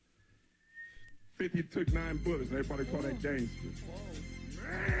50 took 9 bullets. Everybody call that gangster.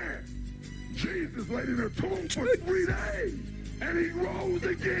 Man, Jesus laid in a tomb for 3 days, and he rose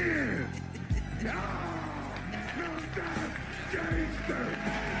again. Ah, now that's gangster.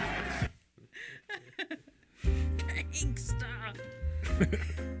 Gangsta.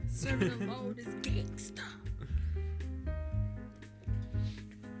 Serving the Lord is gangsta.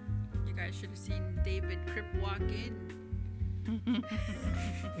 You guys should have seen David Crip walk in.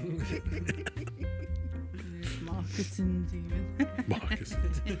 Moccasins even.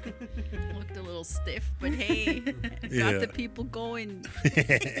 Moccasins. Looked a little stiff, but hey, got the people going.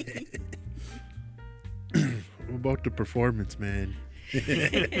 What about the performance, man?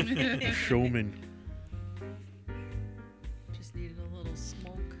 Showman. Just needed a little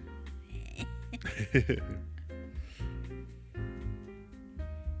smoke.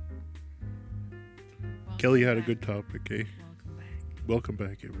 Kelly had a good topic, eh? Welcome back. Welcome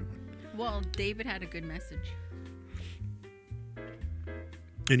back, everyone. Well, David had a good message.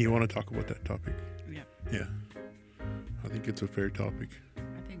 And you want to talk about that topic? Yeah. Yeah. I think it's a fair topic. I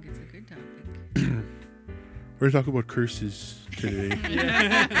think it's a good topic. We're going to talk about curses today.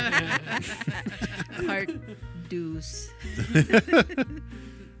 Heart deuce.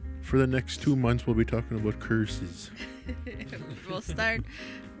 For the next 2 months, we'll be talking about curses. We'll start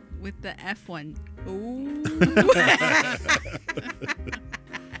with the F one. Ooh.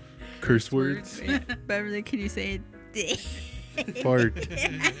 Curse words. Yeah. Beverly, can you say it? Fart.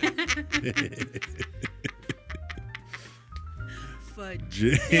 Fudge.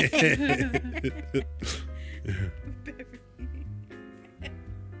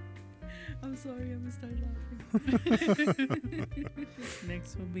 I'm sorry, I'm gonna start laughing.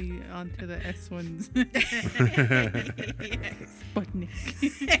 Next will be on to the S ones. Sputnik.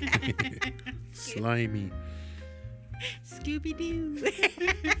 Slimy. Scooby Doo.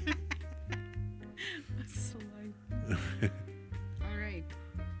 All right.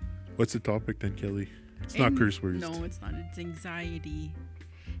 What's the topic then, Kelly? It's not curse words. No, it's not. It's anxiety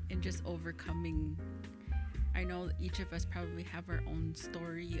and just overcoming. I know that each of us probably have our own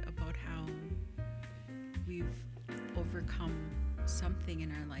story about how we've overcome something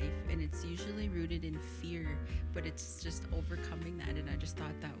in our life, and it's usually rooted in fear, but it's just overcoming that. And I just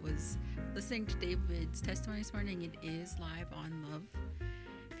thought that was listening to David's testimony this morning. It is live on Love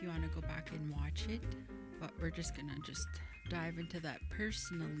if you want to go back and watch it, but we're just gonna dive into that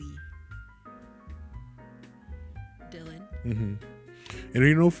personally. Dylan. Mm-hmm. And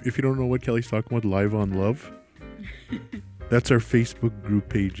you know, if you don't know what Kelly's talking about, Live on Love, that's our Facebook group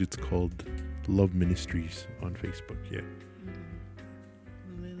page. It's called Love Ministries on Facebook. Yeah.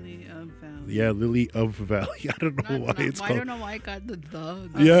 Lily of Valley. Yeah, Lily of Valley. I don't know why it's called. I don't know why I got the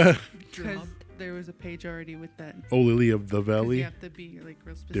Yeah. Because dropped. there was a page already with that. Oh, Lily of the 'Cause Valley. you have to be like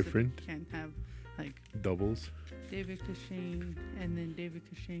real specific. Different. You can't have like Doubles. David Cushing and then David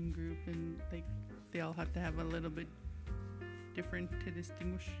Cushing group, and like they all have to have a little bit different to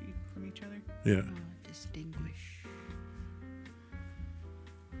distinguish from each other. Yeah. Distinguish.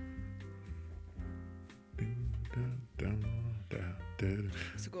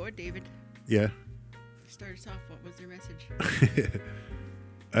 So go with David. Yeah. Start us off. What was your message?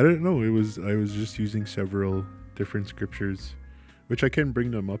 I don't know. I was just using several different scriptures, which I can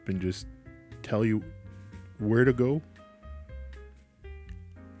bring them up and just tell you where to go.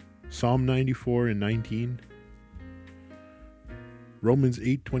 Psalm 94 and 19. Romans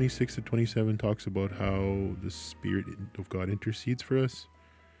 8:26-27 talks about how the Spirit of God intercedes for us.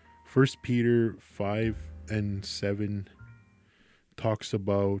 1 Peter 5 and 7 talks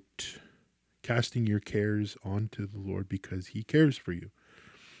about casting your cares onto the Lord because He cares for you.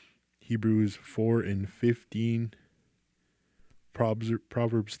 Hebrews 4 and 15.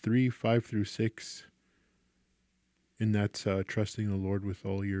 Proverbs 3, 5 through 6. And that's trusting the Lord with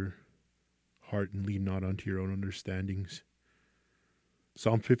all your heart and lean not unto your own understandings.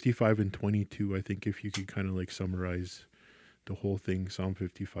 Psalm 55 and 22, I think if you could kind of like summarize the whole thing, Psalm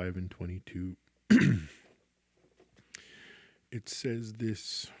 55 and 22. It says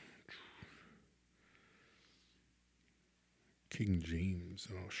this, King James,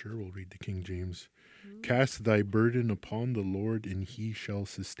 oh sure we'll read the King James. Cast thy burden upon the Lord, and He shall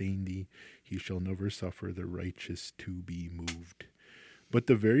sustain thee. He shall never suffer the righteous to be moved. But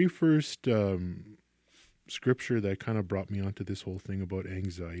the very first scripture that kind of brought me onto this whole thing about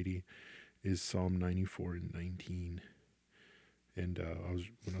anxiety is Psalm 94 and 19. And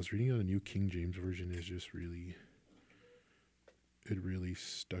when I was reading on the New King James Version, it really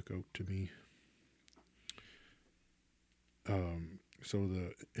stuck out to me. So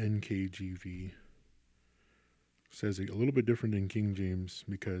the NKJV says it a little bit different than King James,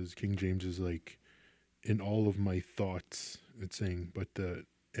 because King James is like in all of my thoughts, it's saying, but the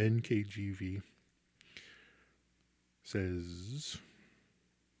NKJV says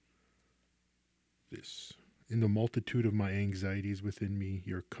this: in the multitude of my anxieties within me,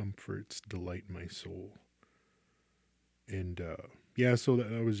 your comforts delight my soul. And yeah, so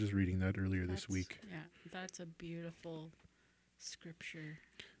I was just reading that earlier this week. Yeah, that's a beautiful scripture.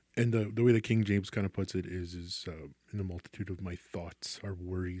 And the way the King James kind of puts it is in the multitude of my thoughts, our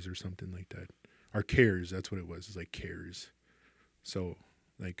worries or something like that. Our cares, that's what it was. It's like cares. So,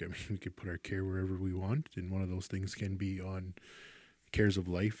 like, I mean, we could put our care wherever we want. And one of those things can be on cares of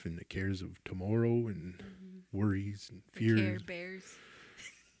life and the cares of tomorrow and worries and fears. The Care Bears.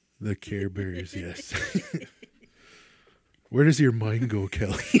 The Care Bears, yes. Where does your mind go,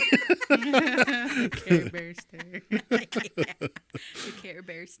 Kelly? Care Bear stare. The Care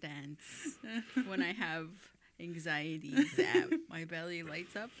Bear stance. When I have anxieties, my belly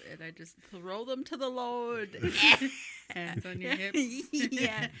lights up and I just throw them to the Lord. Hands on your hips.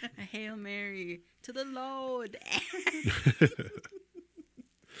 Yeah, a Hail Mary to the Lord.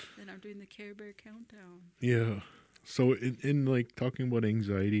 Then I'm doing the Care Bear countdown. Yeah. So in like talking about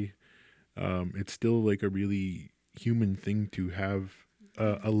anxiety, it's still like a really human thing to have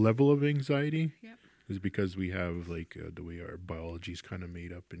a level of anxiety. Yep. Is because we have like the way our biology is kind of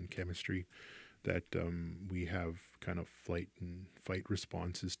made up in chemistry, that we have kind of flight and fight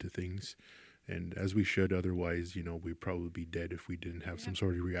responses to things. And as we should, otherwise, you know, we'd probably be dead if we didn't have some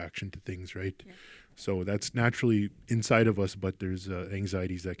sort of reaction to things, right? Yeah. So that's naturally inside of us, but there's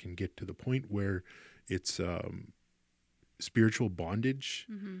anxieties that can get to the point where it's spiritual bondage.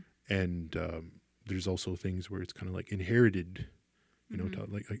 And there's also things where it's kind of like inherited, you know,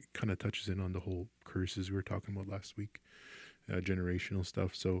 like kind of touches in on the whole curses we were talking about last week, generational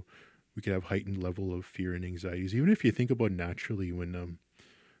stuff. So we could have heightened level of fear and anxieties. Even if you think about naturally when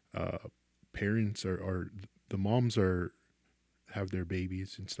parents are the moms have their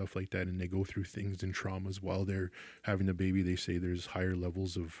babies and stuff like that, and they go through things and traumas while they're having the baby, they say there's higher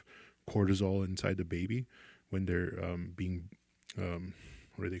levels of cortisol inside the baby when they're being,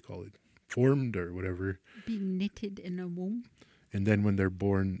 what do they call it? Formed or whatever. Being knitted in a womb. And then when they're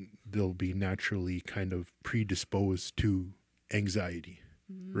born, they'll be naturally kind of predisposed to anxiety,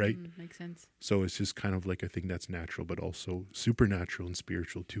 right? Makes sense. So it's just kind of like a thing that's natural, but also supernatural and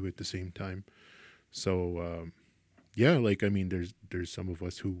spiritual too at the same time. So, yeah, like, I mean, there's some of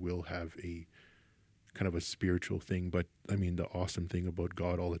us who will have a kind of a spiritual thing, but I mean, the awesome thing about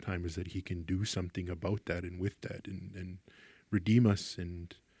God all the time is that he can do something about that and with that and redeem us,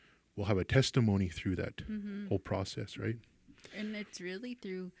 and we'll have a testimony through that whole process, right? And it's really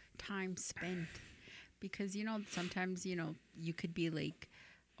through time spent, because, you know, sometimes, you know, you could be like,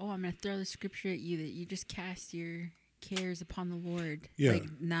 oh, I'm going to throw the scripture at you that you just cast your cares upon the Lord. Yeah. Like,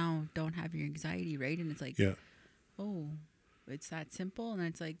 now don't have your anxiety, right? And it's like, Yeah. oh, it's that simple. And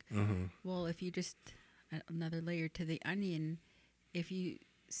it's like, well, if you just, another layer to the onion, if you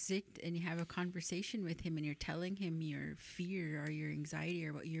sit and you have a conversation with him and you're telling him your fear or your anxiety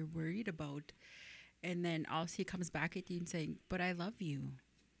or what you're worried about, and then also he comes back at you and saying, but I love you,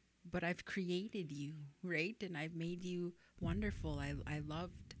 but I've created you, right? And I've made you wonderful. I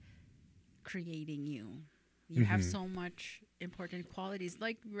loved creating you. You have so much important qualities.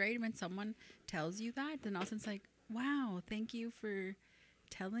 Like, right, when someone tells you that, then also it's like, wow, thank you for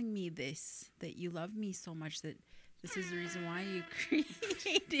telling me this, that you love me so much, that this is the reason why you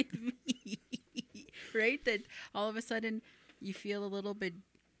created me, right? That all of a sudden you feel a little bit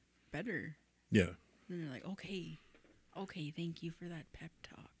better. Yeah. And you're like, okay, thank you for that pep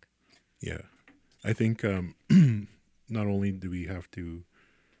talk. Yeah. I think not only do we have to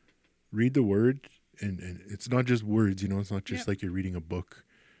read the word, and it's not just words, you know, it's not just like you're reading a book,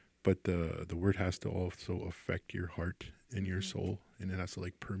 but the word has to also affect your heart and your soul, and it has to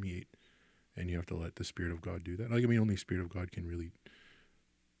like permeate, and you have to let the Spirit of God do that. Like, I mean, only Spirit of God can really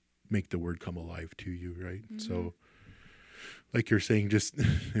make the word come alive to you, right? So like you're saying, just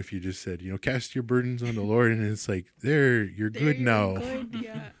if you just said, you know, cast your burdens on the Lord, and it's like, you're good now. Good,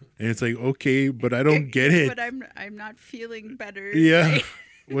 yeah. And it's like, okay, but I don't get it. But I'm not feeling better. Yeah. Right?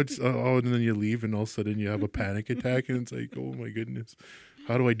 What's and then you leave, and all of a sudden you have a panic attack, and it's like, oh my goodness,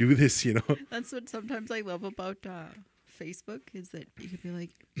 how do I do this? You know. That's what sometimes I love about Facebook, is that you could be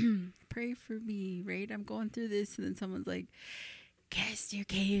like, pray for me, right? I'm going through this, and then someone's like, cast your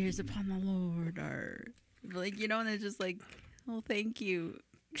cares upon the Lord, or like, you know, and it's just like, oh, thank you.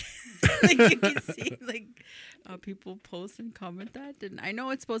 Like, you can see like people post and comment that, and I know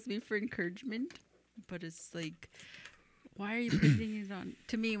it's supposed to be for encouragement, but it's like, why are you putting it on?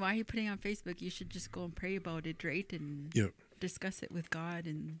 To me, why are you putting it on Facebook? You should just go and pray about it, right? And discuss it with God,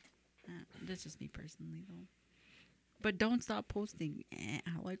 and That's just me personally, though. But don't stop posting. I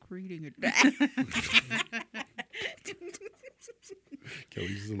like reading it.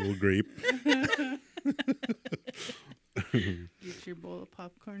 Kelly's a little grape. Get your bowl of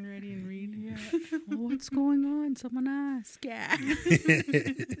popcorn ready and read. Yeah. What's going on? Someone ask. Yeah.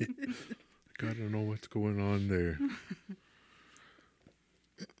 Gotta know what's going on there.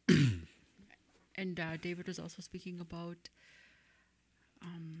 And David was also speaking about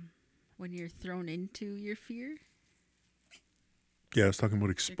when you're thrown into your fear. Yeah, I was talking about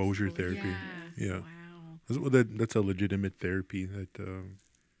exposure therapy. Yeah. Wow. That's a legitimate therapy that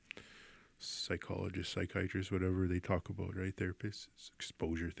psychologists, psychiatrists, whatever they talk about, right? Therapists, it's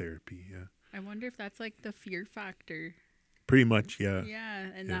exposure therapy. Yeah. I wonder if that's like the fear factor. Pretty much, yeah. Yeah,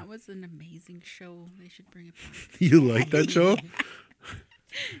 and that was an amazing show. They should bring it back. You like that show? I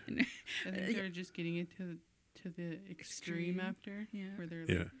think they're just getting it to the extreme after, where they're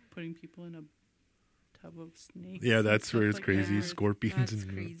like putting people in a tub of snakes. Yeah, that's where it's like crazy. that. Scorpions That's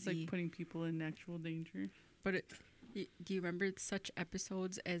and crazy. It's like putting people in actual danger. But do you remember such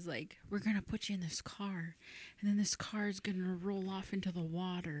episodes as like, we're going to put you in this car and then this car is going to roll off into the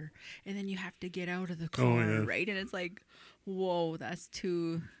water and then you have to get out of the car, right? And it's like, whoa, that's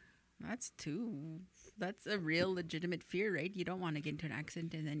a real legitimate fear, right? You don't want to get into an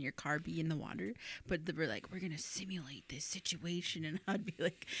accident and then your car be in the water. But we're like, we're going to simulate this situation. And I'd be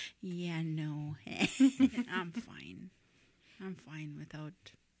like, yeah, no, I'm fine. I'm fine without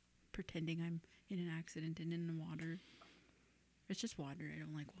pretending I'm in an accident and in the water. It's just water. I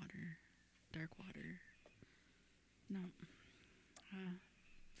don't like water. Dark water. No.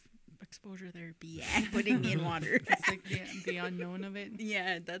 Exposure therapy. Yeah, putting me in water. It's like the unknown of it.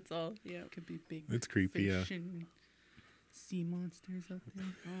 Yeah, that's all. Yeah. Could be big. It's creepy, fish and sea monsters out there.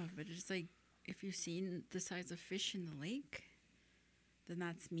 Oh, but it's like, if you've seen the size of fish in the lake, then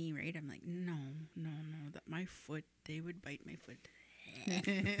that's me, right? I'm like, no. That my foot, they would bite my foot.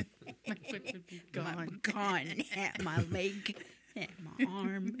 My foot would be gone. Gone. My leg. My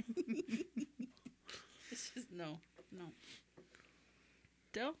arm. It's just no.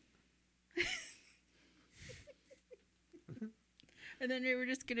 Dill? And then we were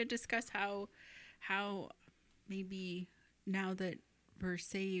just going to discuss how maybe now that we're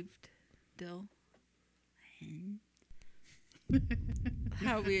saved, Dill,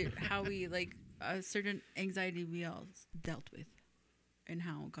 how we like a certain anxiety we all dealt with and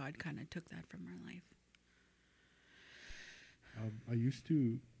how God kind of took that from our life. I used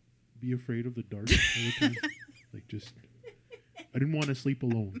to be afraid of the dark all the time. Like, just, I didn't want to sleep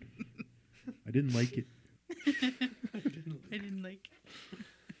alone. I didn't like it. I didn't like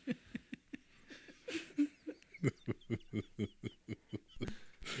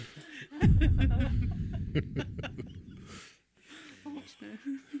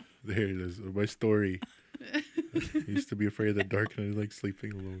There it is. My story. I used to be afraid of the dark and I like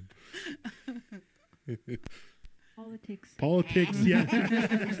sleeping alone. Politics, yeah.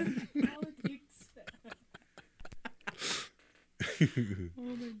 Politics. Oh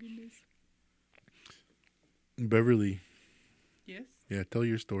my goodness. Beverly. Yes. Yeah, tell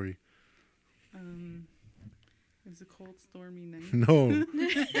your story. It was a cold, stormy night. No,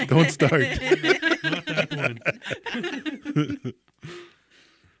 don't start. Not that one.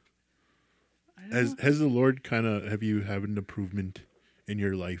 Has the Lord have you had an improvement in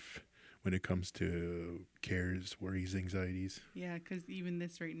your life when it comes to cares, worries, anxieties? Yeah, because even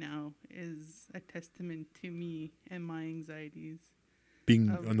this right now is a testament to me and my anxieties. Being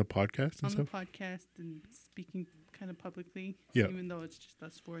on the podcast and on stuff? the podcast and speaking kind of publicly, Yeah. even though it's just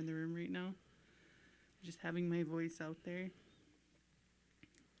us four in the room right now. Just having my voice out there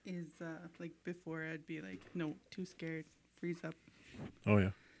is like before I'd be like, no, too scared, freeze up. Oh,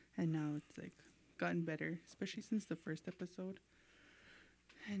 yeah. And now it's like gotten better, especially since the first episode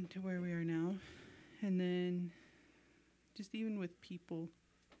and to where we are now. And then just even with people,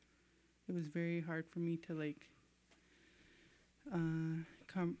 it was very hard for me to like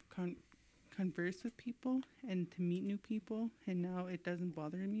converse with people and to meet new people. And now it doesn't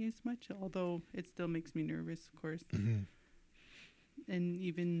bother me as much, although it still makes me nervous, of course. Mm-hmm. And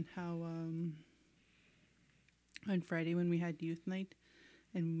even how on Friday when we had youth night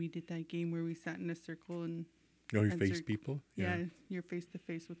and we did that game where we sat in a circle and Oh, you answered- face people? yeah, you're face to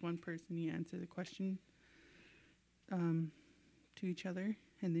face with one person, you answer the question to each other,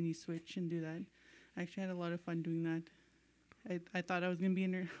 and then you switch and do that. I actually had a lot of fun doing that. I thought I was going to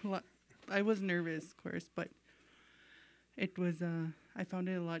be I was nervous, of course, but it was, I found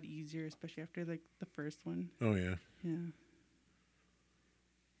it a lot easier, especially after like the first one. Oh, yeah. Yeah.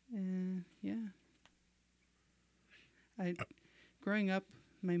 Yeah. Growing up,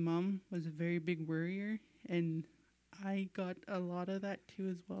 my mom was a very big worrier, and I got a lot of that too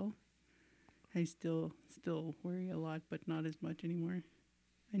as well. I still worry a lot, but not as much anymore.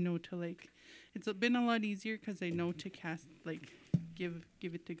 I know to like, it's been a lot easier because I know to cast like give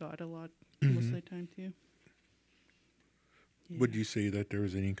it to God a lot most of the time too. Yeah. Would you say that there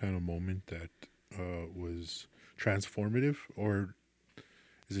was any kind of moment that was transformative, or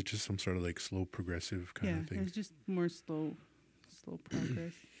is it just some sort of like slow progressive kind of It thing? was just more slow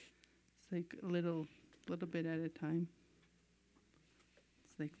progress. It's like a little bit at a time.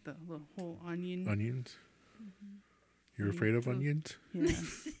 It's like the whole onion. Onions? You're afraid of onions? Yeah.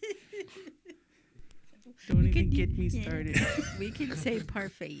 Don't even get me started. We can say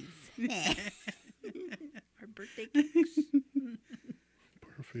parfaits. Our birthday cakes.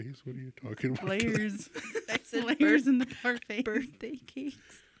 Parfaits? What are you talking about? Layers. I said Layers in the parfait. birthday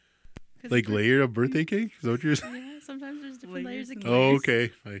cakes. 'Cause Like the layer of birthday cake? Is that what you're saying? Yeah, sometimes there's different Layers layers of and cakes. Oh,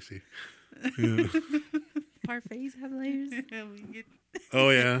 okay. I see. Yeah. Parfaits have layers. Oh,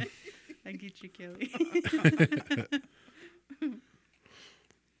 yeah. I get you, Kelly.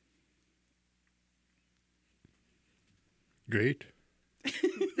 Great.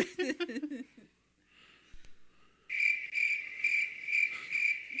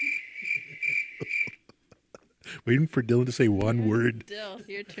 Waiting for Dylan to say one word. Dill,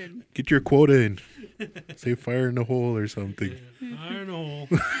 your turn. Get your quota in. Say fire in the hole or something. I don't know.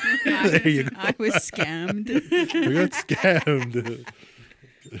 There you go. I was scammed. We got scammed.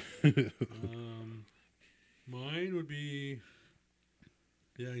 Mine would be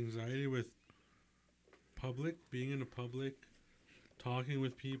anxiety with being in the public, talking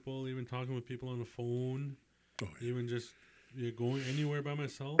with people, even talking with people on the phone, Oh, yeah. even just going anywhere by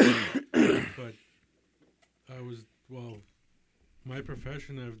myself. But my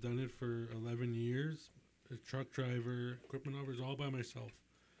profession, I've done it for 11 years. A truck driver, equipment operator, all by myself.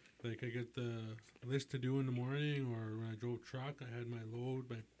 Like I get the list to do in the morning, or when I drove truck, I had my load,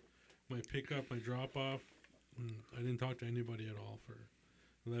 my pickup, my drop off. I didn't talk to anybody at all for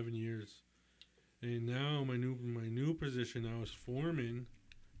 11 years. And now my new position now is foreman.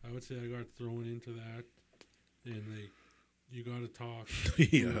 I would say I got thrown into that, and like you got to talk. Yeah.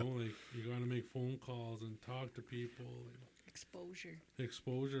 You know, like you got to make phone calls and talk to people. Exposure,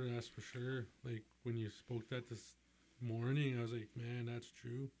 that's for sure. Like when you spoke that this morning, I was like, man, that's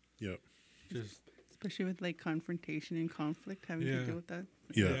true. Yep. Just Especially with like confrontation and conflict, having to deal with that.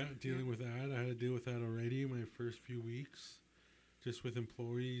 Yeah. dealing with that. I had to deal with that already my first few weeks, just with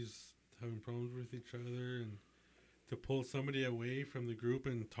employees having problems with each other, and to pull somebody away from the group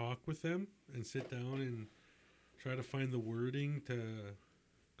and talk with them and sit down and try to find the wording to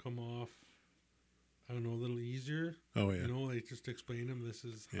come off, I don't know, a little easier. Oh, yeah. You know, like just to explain them this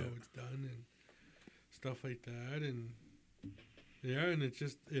is how it's done and stuff like that. And yeah, and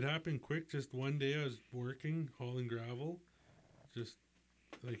it happened quick. Just one day I was working, hauling gravel, just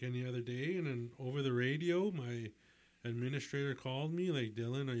like any other day. And then over the radio, my administrator called me, like,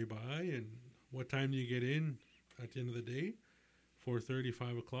 Dylan, are you by? And what time do you get in at the end of the day? 4:30,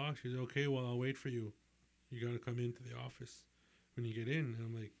 5 o'clock. She said, okay, well, I'll wait for you. You got to come into the office when you get in. And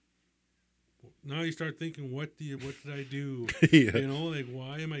I'm like, now you start thinking, what did I do? Yeah. You know, like,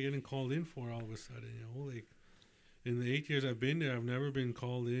 why am I getting called in for all of a sudden? You know, like, in the 8 years I've been there, I've never been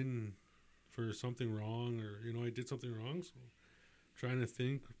called in for something wrong, or, you know, I did something wrong. So trying to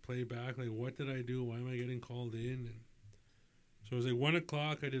think, play back, like, what did I do? Why am I getting called in? And so it was like 1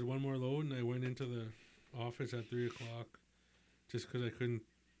 o'clock, I did one more load, and I went into the office at 3 o'clock just because I couldn't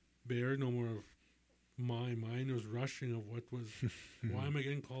bear no more of my mind was rushing of what was, why am I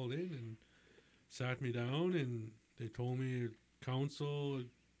getting called in? And sat me down, and they told me council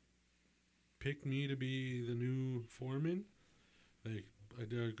picked me to be the new foreman. Like, I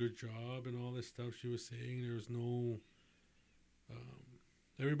did a good job and all this stuff she was saying. There was no,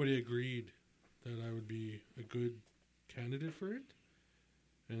 everybody agreed that I would be a good candidate for it.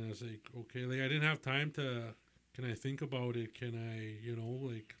 And I was like, okay, like I didn't have time to, can I think about it? Can I, you know,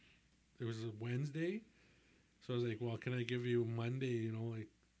 like it was a Wednesday. So I was like, well, can I give you Monday, you know, like,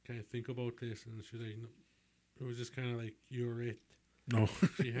 can I think about this? And she's like, no. It was just kind of like, you're it. No.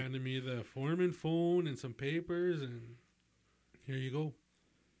 She handed me the foreman phone and some papers, and here you go.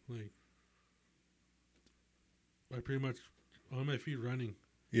 Like, I pretty much on my feet running.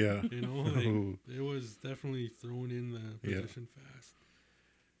 Yeah. You know, like, it was definitely thrown in the position fast.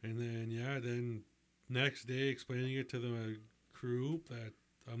 And then next day explaining it to the crew that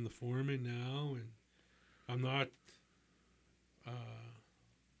I'm the foreman now, and I'm not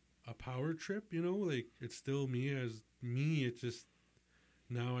a power trip, you know, like it's still me as me. It's just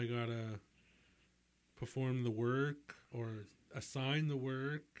now I gotta perform the work or assign the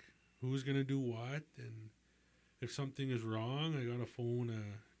work, who's going to do what, and if something is wrong, I got to phone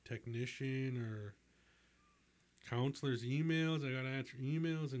a technician or counselor's emails. I got to answer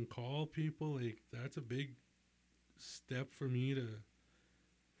emails and call people. Like, that's a big step for me to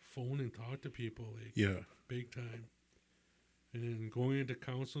phone and talk to people, like, Yeah. big time. And then going into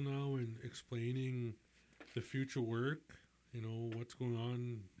council now and explaining the future work, you know, what's going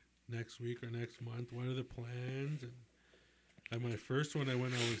on next week or next month, what are the plans. And at my first one, I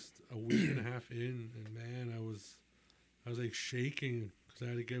was a week and a half in, and man, I was like shaking because I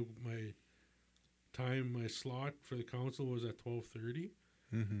had to get my slot for the council was at 12:30,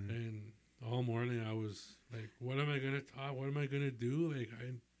 and all morning I was like, what am I gonna talk? What am I gonna do? Like,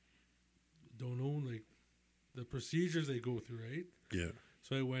 I don't know, like, the procedures they go through, right? Yeah.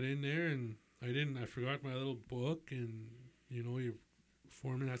 So I went in there and I forgot my little book, and you know, your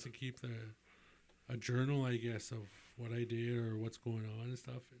foreman has to keep a journal, I guess, of what I did or what's going on and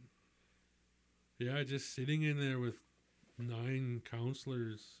stuff. And yeah, just sitting in there with 9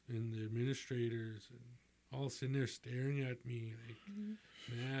 counselors and the administrators and all sitting there staring at me. Like,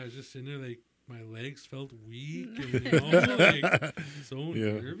 man, I was just sitting there like my legs felt weak and you know, like so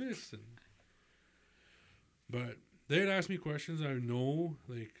nervous. But they'd ask me questions. I know,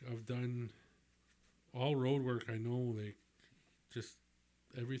 like, I've done all road work. I know, like, just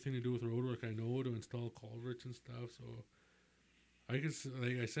everything to do with road work. I know to install culverts and stuff. So I guess,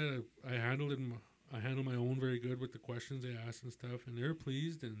 like I said, I handled it. I handled my own very good with the questions they asked and stuff, and they're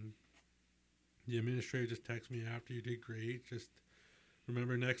pleased. And the administrator just texted me after, you did great. Just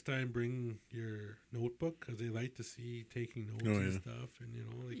remember next time, bring your notebook because they like to see taking notes and stuff. And you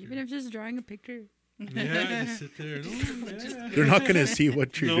know, like, even if just drawing a picture. Yeah, just sit there. Yeah. They're not going to see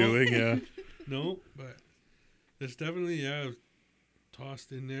what you're doing. Yeah. No, but it's definitely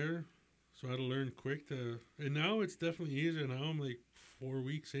tossed in there. So I had to learn quick and now it's definitely easier. Now I'm like 4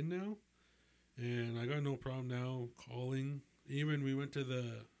 weeks in now, and I got no problem now calling. Even we went to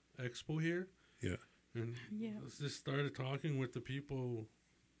the expo here. Yeah. And just started talking with the people,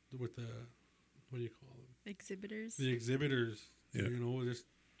 with the, what do you call them? Exhibitors. The exhibitors. Yeah. You know, just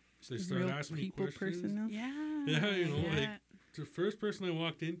they started Real asking me people questions. person now. Yeah. Yeah, you know, like the first person I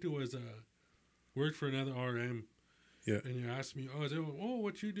walked into was worked for another RM. Yeah. And he asked me, I was like, oh,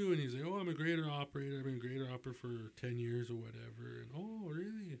 what you do? And he's like, oh, I'm a grader operator. I've been a grader operator for 10 years or whatever. And, oh,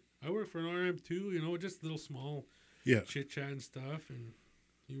 really? I work for an RM too, you know, just little small chit-chat and stuff. And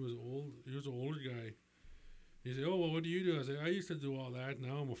he was old. He was an older guy. He said, oh, well, what do you do? I was like, I used to do all that.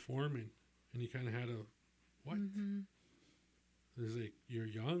 Now I'm a foreman. And he kind of had a, what? He's like, you're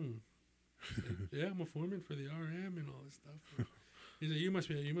young. Like, yeah, I'm a foreman for the RM and all this stuff. He's like, you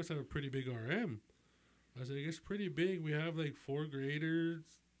must have a pretty big RM. I was like, it's pretty big. We have like 4 graders,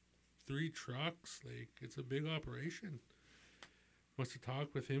 3 trucks. Like, it's a big operation. Must have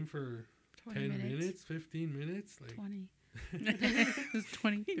talked with him for 10 minutes, 15 minutes. Like 20. It was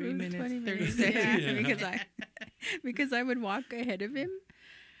 23 minutes, 30 seconds. seconds. Yeah, because I would walk ahead of him.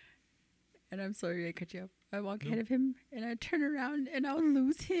 And I'm sorry I cut you up. I walk ahead of him and I turn around and I'll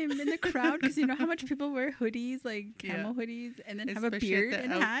lose him in the crowd because you know how much people wear hoodies, like camo hoodies, and then have a beard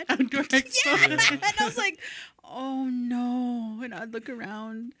and hat. Outdoor expo. And I was like, oh no. And I'd look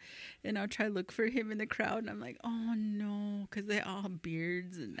around and I'll try to look for him in the crowd. And I'm like, oh no, because they all have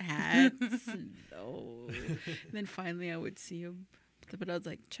beards and hats. And and then finally I would see him. But I was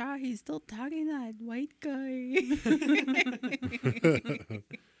like, Cha, he's still talking to that white guy.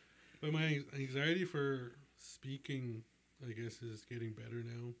 But my anxiety for speaking, I guess, is getting better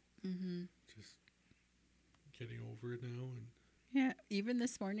now. Just getting over it now. And yeah, even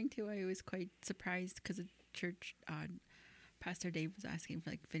this morning too, I was quite surprised because the church, Pastor Dave was asking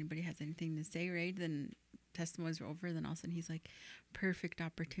for, like, if anybody has anything to say, right? Then testimonies were over. Then all of a sudden he's like, perfect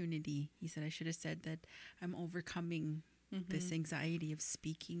opportunity. He said, I should have said that I'm overcoming this anxiety of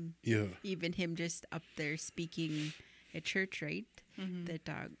speaking. Yeah. Even him just up there speaking at church, right? That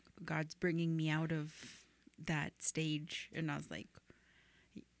God's bringing me out of that stage. And I was like,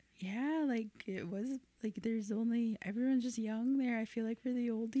 yeah, like it was like there's only, everyone's just young there. I feel like we're the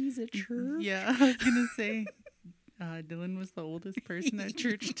oldies at church. Yeah, I was going to say, Dylan was the oldest person at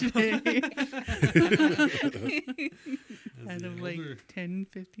church today. Out of like 10,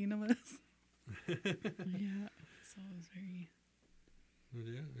 15 of us. Yeah. So it was very... But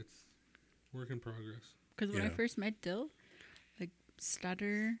yeah, it's work in progress. Because when I first met Dill, like,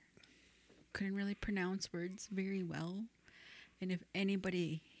 stutter, couldn't really pronounce words very well. And if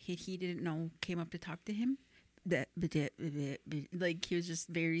anybody he didn't know came up to talk to him, like, he was just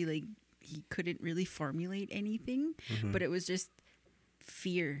very, like, he couldn't really formulate anything. But it was just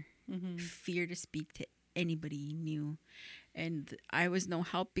fear. Fear to speak to anybody he knew. And I was no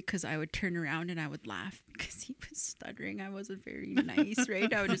help because I would turn around and I would laugh because he was stuttering. I wasn't very nice,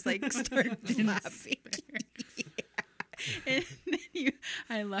 right? I would just like start laughing. Yeah. And then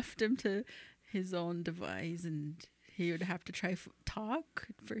I left him to his own device, and he would have to try talk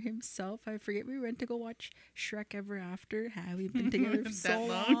for himself. I forget, we went to go watch Shrek Ever After. How we've been together for so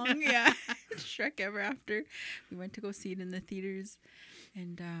long. Yeah, Shrek Ever After. We went to go see it in the theaters,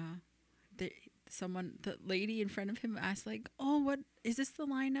 and the lady in front of him asked like, "Oh, what is this the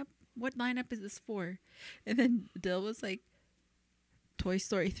lineup? What lineup is this for?" And then Dill was like, Toy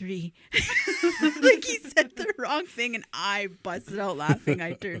Story 3. Like he said the wrong thing, and I busted out laughing.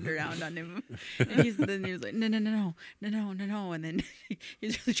 I turned around on him, and then he was like, no, and then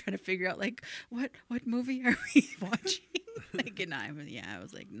he's really trying to figure out like what movie are we watching? Like, and I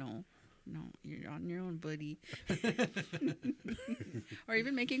was like, no, you're on your own, buddy. Or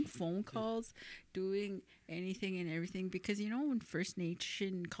even making phone calls, doing anything and everything, because in First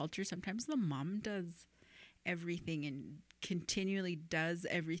Nation culture, sometimes the mom does everything and continually does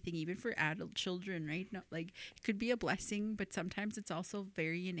everything, even for adult children, right? Not like it could be a blessing, but sometimes it's also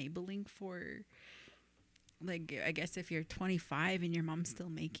very enabling for, like, I guess if you're 25 and your mom's still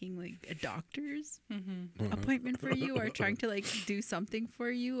making like a doctor's appointment for you, or trying to like do something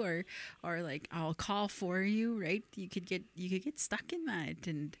for you, or like I'll call for you, right? You could get stuck in that,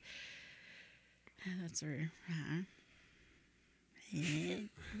 and that's where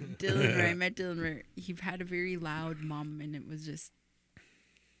Dylan, I met Dylan where he had a very loud mom, and it was just,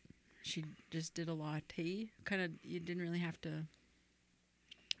 she just did a lot. Hey, kind of, you didn't really have to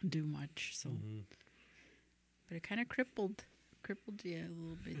do much, so but it kind of crippled you a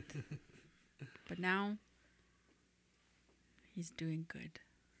little bit. But now he's doing good.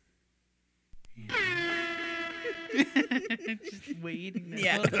 Just waiting.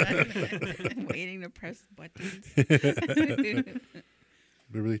 Waiting to press buttons.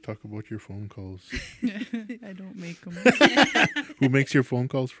 We really talk about your phone calls. I don't make them. Who makes your phone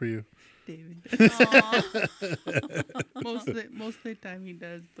calls for you? David. Most of the time he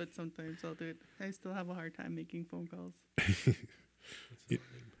does, but sometimes I'll do it. I still have a hard time making phone calls.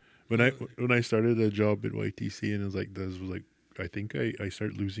 When I started a job at YTC, and it was like, I think I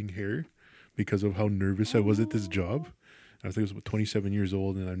started losing hair because of how nervous I was at this job. I think I was about 27 years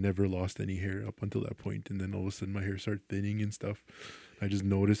old, and I've never lost any hair up until that point. And then all of a sudden my hair started thinning and stuff. I just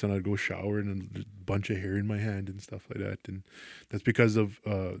noticed, and I'd go shower and there's a bunch of hair in my hand and stuff like that. And that's because of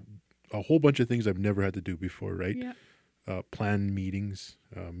a whole bunch of things I've never had to do before, right? Yeah. Plan meetings,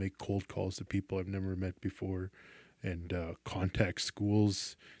 make cold calls to people I've never met before, and contact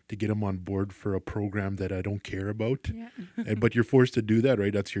schools to get them on board for a program that I don't care about. Yeah. But you're forced to do that,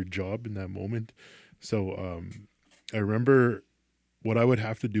 right? That's your job in that moment. So I remember what I would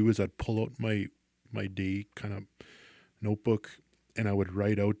have to do is I'd pull out my day kind of notebook, and I would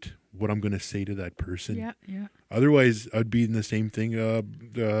write out what I'm going to say to that person. Yeah. Otherwise, I'd be in the same thing.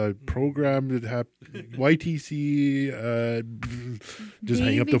 Program that YTC. Just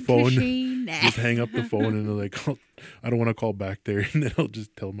hang up the phone. Just hang up the phone, and they're like, I don't want to call back there. And then I'll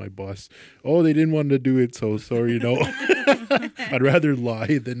just tell my boss, "Oh, they didn't want to do it, so sorry." I'd rather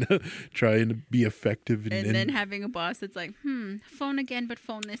lie than try and be effective. And then having a boss that's like, phone again, but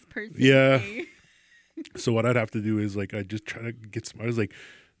phone this person. Yeah. So what I'd have to do is like I just try to get smart.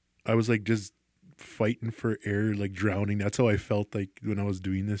 I was like just fighting for air, like drowning. That's how I felt like when I was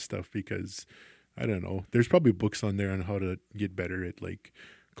doing this stuff, because I don't know. There's probably books on there on how to get better at like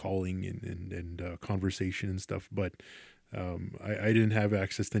calling and conversation and stuff, but I didn't have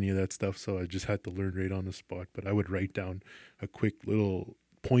access to any of that stuff, so I just had to learn right on the spot. But I would write down a quick little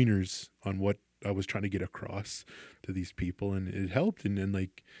pointers on what I was trying to get across to these people, and it helped. And then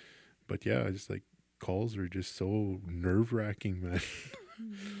like, but yeah, just like calls are just so nerve-wracking, man.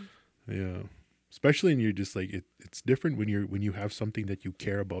 Yeah, especially when you're just like it's different when you have something that you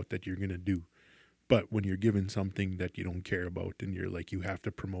care about that you're gonna do, but when you're given something that you don't care about and you're like, you have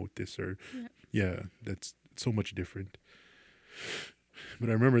to promote this, or that's so much different. But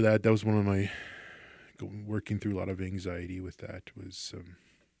I remember that was one of my working through a lot of anxiety with that was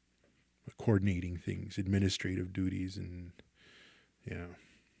coordinating things, administrative duties, and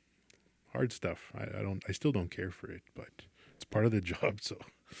hard stuff. I still don't care for it, but it's part of the job. So,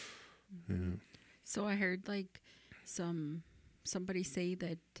 yeah. So I heard like somebody say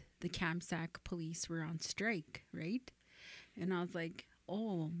that the Kamsack police were on strike, right? And I was like,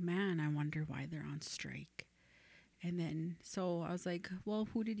 oh man, I wonder why they're on strike. And then so I was like, well,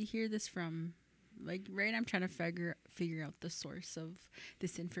 who did you hear this from? Like, right, I'm trying to figure out the source of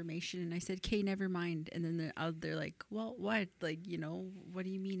this information. And I said, okay, never mind. And then they're like, well, what? Like, what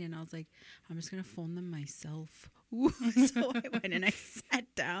do you mean? And I was like, I'm just going to phone them myself. So I went and I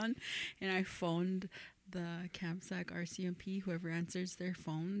sat down and I phoned the CAMSAC RCMP, whoever answers their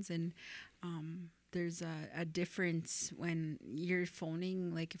phones. And there's a difference when you're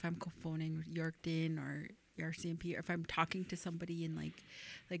phoning, like if I'm phoning Yorkton or RCMP, or if I'm talking to somebody in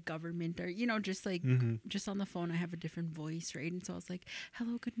like government, or just like just on the phone, I have a different voice, right? And so I was like,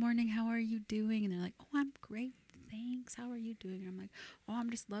 hello, good morning, how are you doing? And they're like, oh, I'm great, thanks, how are you doing? And I'm like, oh, I'm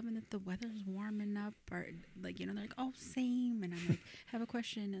just loving that the weather's warming up, or like, they're like, oh, same. And I'm like, have a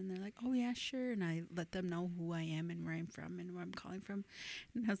question. And they're like, oh yeah, sure. And I let them know who I am and where I'm from and where I'm calling from.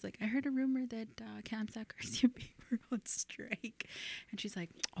 And I was like, I heard a rumor that CAMSAC RCMP were on strike. And she's like,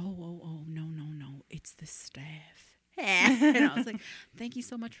 oh, no, it's the staff. And I was like, thank you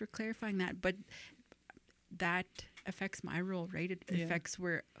so much for clarifying that. But that affects my role, right? It affects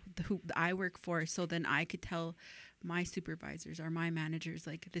who I work for. So then I could tell my supervisors or my managers,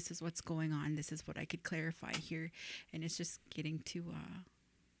 like, this is what's going on. This is what I could clarify here. And it's just getting to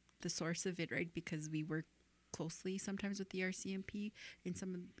the source of it, right? Because we work closely sometimes with the RCMP in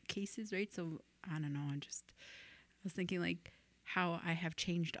some of the cases, right? So I don't know. I was thinking like how I have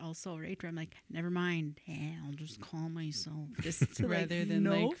changed also, right? Where I'm like, never mind, I'll just call myself, just to rather than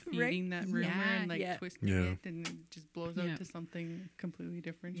like feeding that rumor and like twisting Yeah. it, and it just blows out to something completely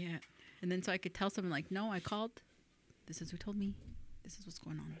different. Yeah. And then so I could tell someone like, no, I called. This is who told me. This is what's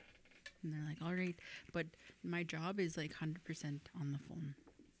going on. And they're like, all right. But my job is like 100% on the phone.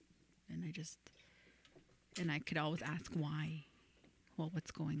 And I could always ask why. Well,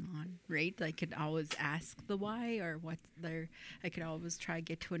 what's going on, right? I could always ask the why, or what's there. I could always try to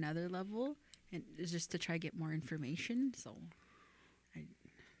get to another level, and it's just to try to get more information. So I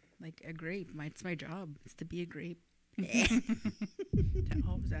like a grape. It's my job. It's to be a grape. To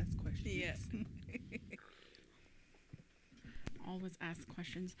always ask questions. Yeah. Always ask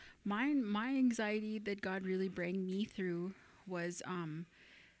questions. My anxiety that God really brought me through was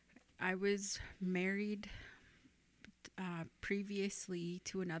I was married previously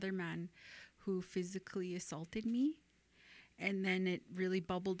to another man who physically assaulted me, and then it really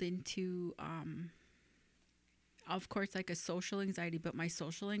bubbled into of course like a social anxiety, but my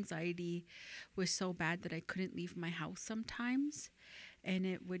social anxiety was so bad that I couldn't leave my house sometimes, and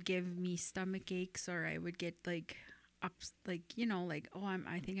it would give me stomach aches, or I would get like ups, like like, oh,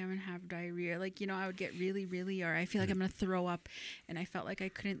 I think I'm gonna have diarrhea, like I would get really, or I feel like I'm gonna throw up, and I felt like I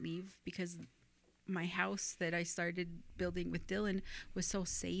couldn't leave because my house that I started building with Dylan was so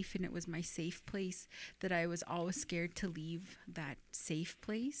safe, and it was my safe place, that I was always scared to leave that safe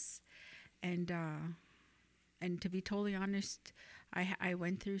place. And to be totally honest, I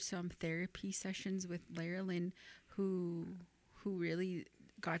went through some therapy sessions with Lara Lynn, who really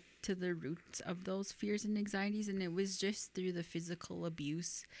got to the roots of those fears and anxieties, and it was just through the physical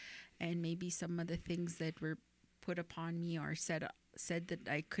abuse and maybe some of the things that were put upon me or said that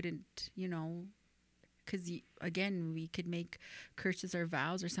I couldn't, because again, we could make curses or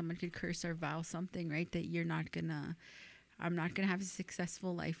vows, or someone could curse or vow something, right? That I'm not gonna have a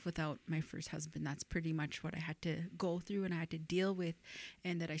successful life without my first husband. That's pretty much what I had to go through and I had to deal with,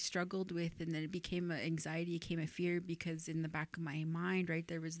 and that I struggled with, and then it became an anxiety, it became a fear, because in the back of my mind, right,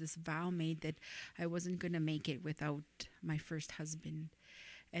 there was this vow made that I wasn't gonna make it without my first husband.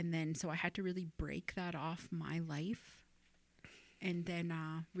 And then so I had to really break that off my life, and then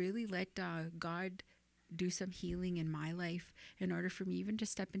really let God do some healing in my life in order for me even to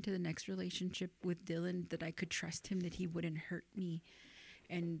step into the next relationship with Dylan, that I could trust him, that he wouldn't hurt me.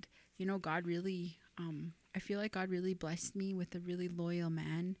 And God really I feel like God really blessed me with a really loyal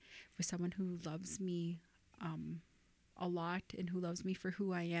man, with someone who loves me a lot, and who loves me for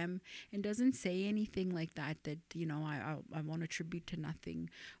who I am, and doesn't say anything like that I won't attribute to nothing,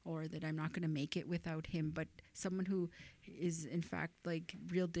 or that I'm not going to make it without him, but someone who is in fact like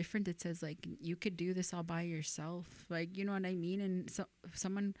real different, that says like, you could do this all by yourself, like, you know what I mean? And so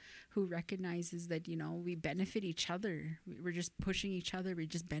someone who recognizes that we benefit each other, we're just pushing each other, we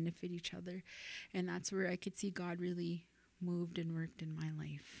just benefit each other. And that's where I could see God really moved and worked in my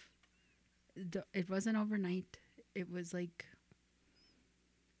life. It wasn't overnight. It was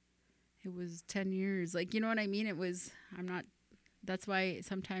 10 years. Like, you know what I mean? That's why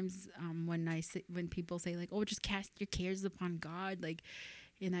sometimes when people say like, oh, just cast your cares upon God, like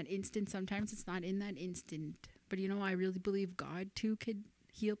in that instant, sometimes it's not in that instant. But, I really believe God too could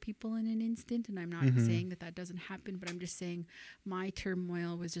heal people in an instant. And I'm not saying that doesn't happen, but I'm just saying my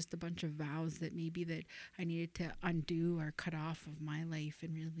turmoil was just a bunch of vows that maybe that I needed to undo or cut off of my life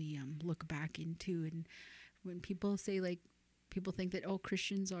and really look back into. And when people say like, people think that, oh,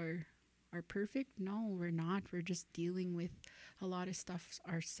 Christians are perfect. No, we're not. We're just dealing with a lot of stuff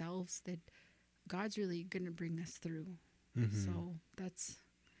ourselves that God's really going to bring us through. Mhm. So that's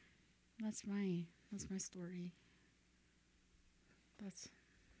my story.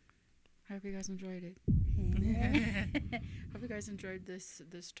 I hope you guys enjoyed it. Hope you guys enjoyed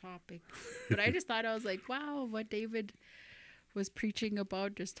this topic. But I just thought, I was like, wow, what David was preaching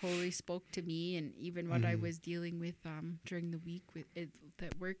about just totally spoke to me, and even what I was dealing with during the week with it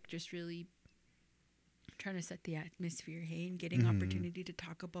at work, just really trying to set the atmosphere, hey, and getting opportunity to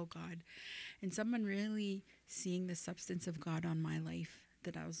talk about God, and someone really seeing the substance of God on my life.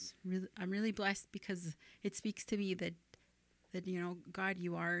 That I'm really blessed, because it speaks to me that God,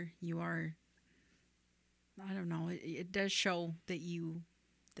 you are I don't know, it does show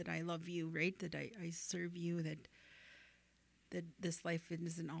that I love you, right? That I serve you, that this life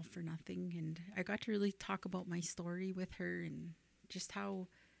isn't all for nothing. And I got to really talk about my story with her, and just how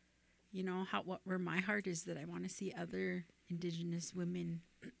where my heart is, that I want to see other Indigenous women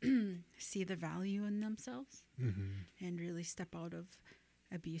see the value in themselves, and really step out of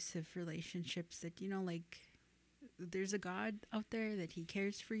abusive relationships. That there's a God out there, that he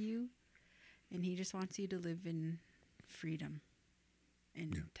cares for you, and he just wants you to live in freedom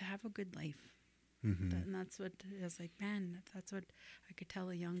and to have a good life. And that's what I was like, man, that's what I could tell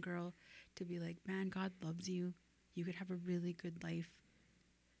a young girl, to be like, man, God loves you. You could have a really good life.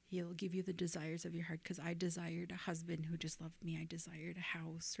 He'll give you the desires of your heart. Because I desired a husband who just loved me. I desired a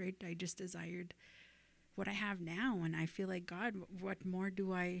house, right? I just desired what I have now. And I feel like, God, what more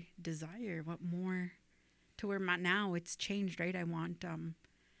do I desire? What more? To where now it's changed, right? I want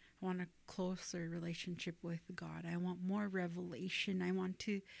a closer relationship with God. I want more revelation. I want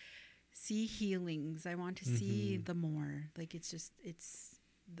to see healings. I want to see the more. Like, it's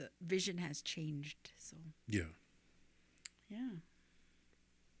the vision has changed. So Yeah.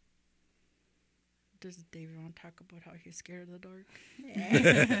 Does David want to talk about how he's scared of the dark?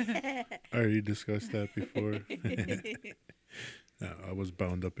 I already discussed that before. I was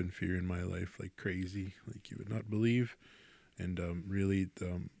bound up in fear in my life like crazy, like you would not believe. And really,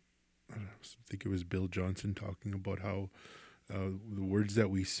 I think it was Bill Johnson talking about how the words that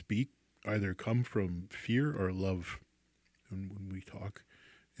we speak either come from fear or love when we talk.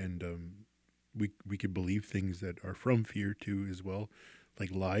 And we could believe things that are from fear too as well, like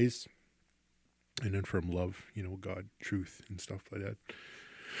lies. And then from love, God, truth, and stuff like that.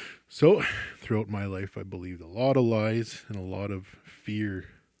 So throughout my life, I believed a lot of lies and a lot of fear.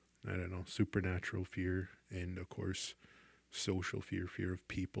 I don't know, supernatural fear, and of course, social fear of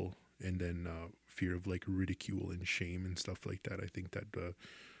people, and then fear of like ridicule and shame and stuff like that. I think that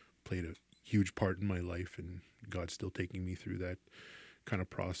played a huge part in my life, and God's still taking me through that kind of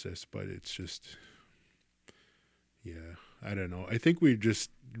process. But it's just, I don't know. I think we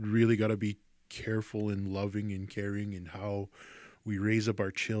just really got to be careful and loving and caring in how we raise up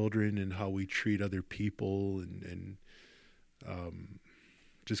our children and how we treat other people, and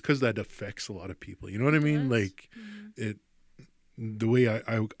just because that affects a lot of people, you know what I mean? Like the way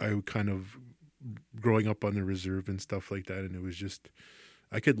I kind of growing up on the reserve and stuff like that, and it was just,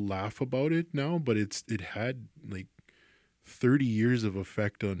 I could laugh about it now, but it had like 30 years of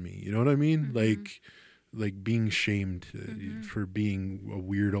effect on me, you know what I mean? Like being shamed for being a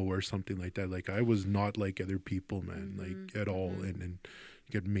weirdo or something like that. Like, I was not like other people, man, like at all. And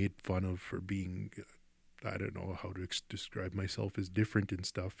get made fun of for being, I don't know how to describe myself as different and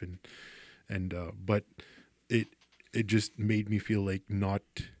stuff. And but it just made me feel like not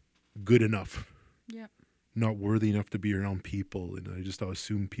good enough. Yeah. Not worthy enough to be around people, and I just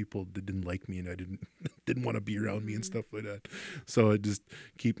assumed people didn't like me, and I didn't want to be around me and stuff like that. So I just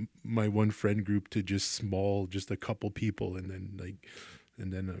keep my one friend group to just a couple people, and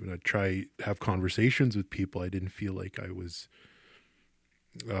then when I try have conversations with people, I didn't feel like I was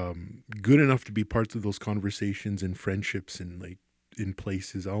good enough to be parts of those conversations and friendships, and like in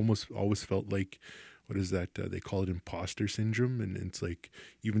places. I always felt like, what is that? They call it imposter syndrome. And it's like,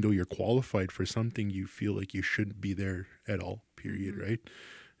 even though you're qualified for something, you feel like you shouldn't be there at all, period. Right.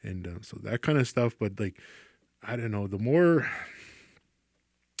 And so that kind of stuff. But like, I don't know, the more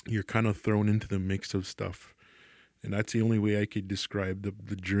you're kind of thrown into the mix of stuff, and that's the only way I could describe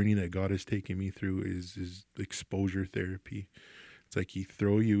the journey that God has taken me through is exposure therapy. It's like he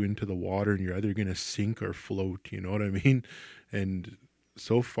throw you into the water and you're either going to sink or float. You know what I mean? And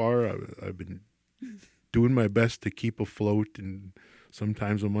so far I've been doing my best to keep afloat, and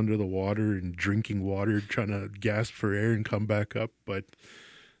sometimes I'm under the water and drinking water, trying to gasp for air and come back up. But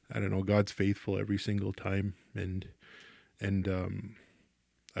I don't know, God's faithful every single time, and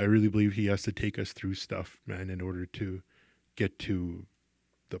I really believe he has to take us through stuff, man, in order to get to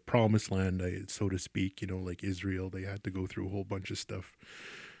the promised land, so to speak. Like Israel, they had to go through a whole bunch of stuff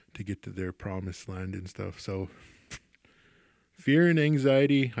to get to their promised land and stuff. So fear and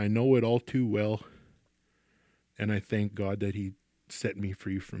anxiety, I know it all too well. And I thank God that he set me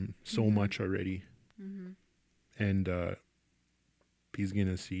free from so much already. And he's going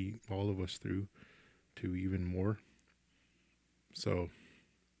to see all of us through to even more. So,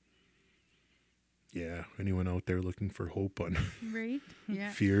 yeah, anyone out there looking for hope on Right?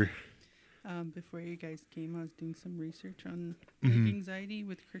 Yeah. fear? Before you guys came, I was doing some research on like, anxiety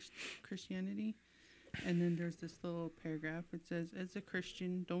with Christianity. And then there's this little paragraph. It says, as a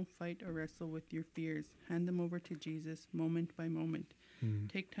Christian, don't fight or wrestle with your fears. Hand them over to Jesus moment by moment.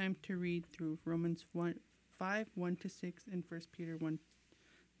 Take time to read through Romans 5, 1-6, and 1 Peter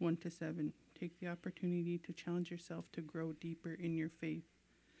 1-7. Take the opportunity to challenge yourself to grow deeper in your faith.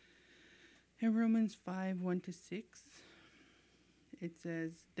 In Romans 5, 1-6, it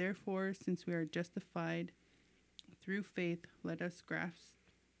says, therefore, since we are justified through faith, let us grasp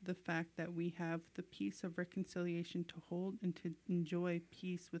the fact that we have the peace of reconciliation to hold and to enjoy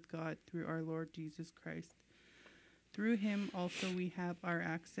peace with God through our Lord Jesus Christ. Through him also we have our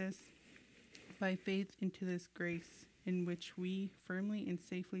access by faith into this grace in which we firmly and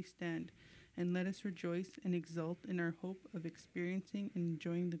safely stand, and let us rejoice and exult in our hope of experiencing and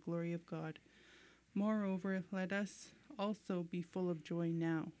enjoying the glory of God. Moreover, let us also be full of joy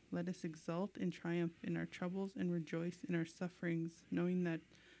now. Let us exult and triumph in our troubles and rejoice in our sufferings, knowing that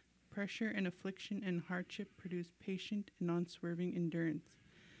pressure and affliction and hardship produce patient and unswerving endurance.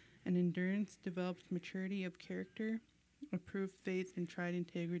 And endurance develops maturity of character, approved faith and tried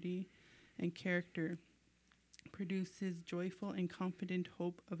integrity, and character produces joyful and confident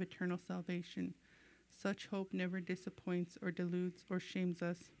hope of eternal salvation. Such hope never disappoints or deludes or shames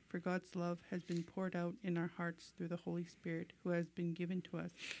us, for God's love has been poured out in our hearts through the Holy Spirit, who has been given to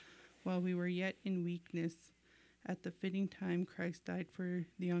us. While we were yet in weakness, at the fitting time, Christ died for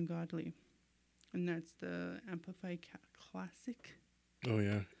the ungodly. And that's the Amplified Classic. Oh,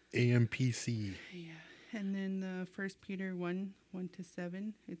 yeah. AMPC. Yeah. And then 1 Peter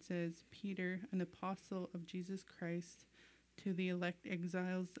 1:1-7, it says, Peter, an apostle of Jesus Christ, to the elect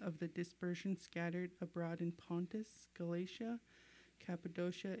exiles of the dispersion scattered abroad in Pontus, Galatia,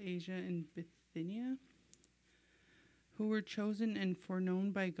 Cappadocia, Asia, and Bithynia, who were chosen and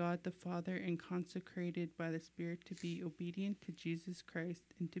foreknown by God the Father and consecrated by the Spirit to be obedient to Jesus Christ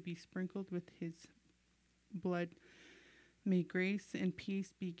and to be sprinkled with his blood. May grace and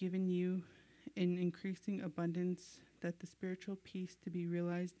peace be given you in increasing abundance, that the spiritual peace to be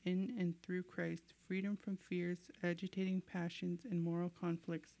realized in and through Christ, freedom from fears, agitating passions, and moral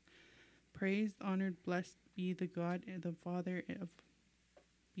conflicts. Praised, honored, blessed be the God and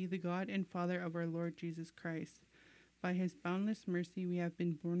Father of our Lord Jesus Christ. By his boundless mercy we have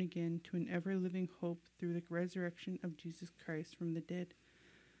been born again to an ever-living hope through the resurrection of Jesus Christ from the dead,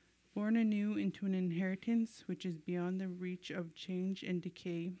 born anew into an inheritance which is beyond the reach of change and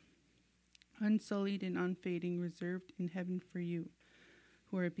decay, unsullied and unfading, reserved in heaven for you,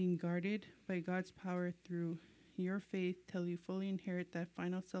 who are being guarded by God's power through your faith till you fully inherit that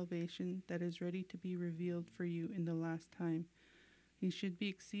final salvation that is ready to be revealed for you in the last time. You should be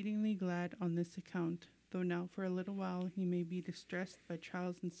exceedingly glad on this account, though now for a little while you may be distressed by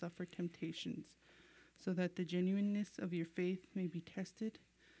trials and suffer temptations, so that the genuineness of your faith may be tested,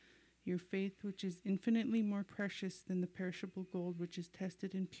 your faith which is infinitely more precious than the perishable gold which is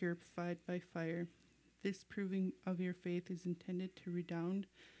tested and purified by fire. This proving of your faith is intended to redound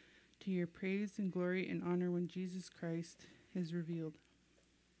to your praise and glory and honor when Jesus Christ is revealed.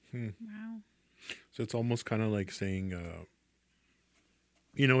 Wow. So it's almost kind of like saying,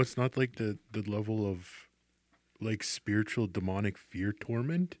 it's not like the level of like spiritual demonic fear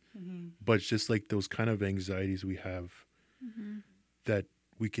torment, but it's just like those kind of anxieties we have that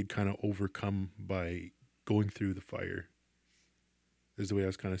we could kind of overcome by going through the fire. Is the way I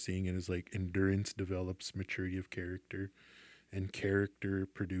was kind of seeing it, is like endurance develops maturity of character, and character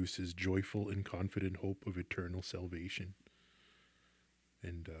produces joyful and confident hope of eternal salvation.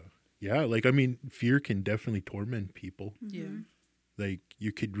 And fear can definitely torment people. Yeah. Like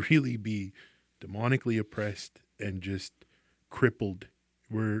you could really be demonically oppressed and just crippled.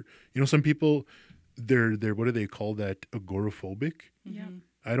 Where, some people, they're what do they call that? Agoraphobic. Yeah.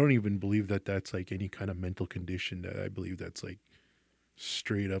 I don't even believe that that's like any kind of mental condition. That I believe that's like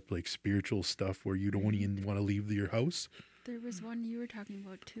straight up like spiritual stuff where you don't even want to leave your house. There was one you were talking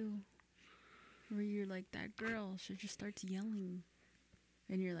about too, where you're like, that girl, she just starts yelling.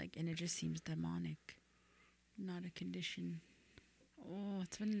 And you're like, and it just seems demonic, not a condition. Oh,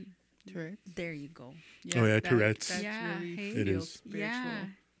 it's when... Tourette's? There you go. Tourette's. That's Yeah, really hey? It feels is. spiritual. Yeah.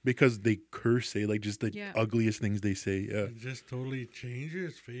 because they curse, like just the Yeah. ugliest things they say. Yeah. It just totally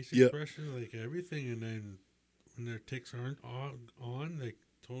changes face Yeah. expression, like everything. And then when their ticks aren't on, like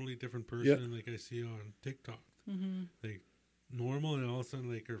totally different person, like I see on TikTok. Mm-hmm. Like normal, and all of a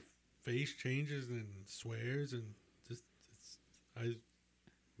sudden, like her face changes and swears, and just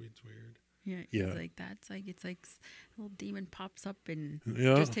it's weird. Yeah, Yeah. it's like that's like it's like a little demon pops up and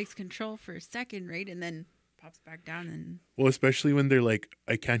Yeah. just takes control for a second, right, and then pops back down and Well, especially when they're like,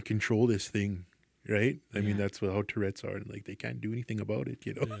 I can't control this thing, right? I mean, Yeah. that's how Tourette's are. Like, they can't do anything about it,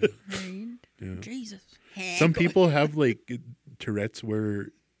 you know? Yeah. right. Yeah. Jesus. Some people have like Tourette's where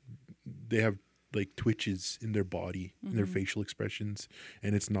they have like twitches in their body, in their facial expressions,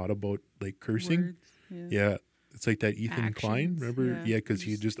 and it's not about like cursing. Words, Yeah. It's like that Ethan Klein, Actions. remember? Yeah. Yeah, because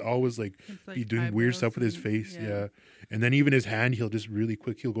he just always like It's be doing weird eyebrows stuff with his and- face. Yeah. And then even his hand, he'll just really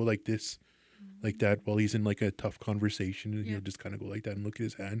quick, he'll go like this, like that while he's in like a tough conversation. And Yeah. he'll just kind of go like that and look at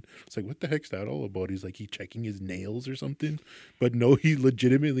his hand. It's like, what the heck's that all about? He's like, he checking his nails or something. But no, he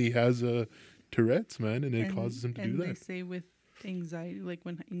legitimately has a Tourette's, man. And it causes him to do and they that. say with anxiety, like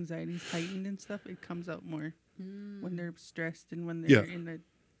when anxiety's heightened and stuff, it comes out more when they're stressed and when they're Yeah. in a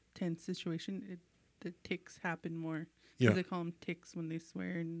tense situation. The tics happen more. Yeah. Because they call them tics when they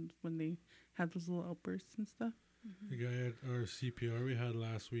swear and when they have those little outbursts and stuff. The guy at our CPR we had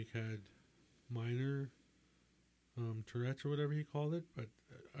last week had minor Tourette's or whatever he called it, but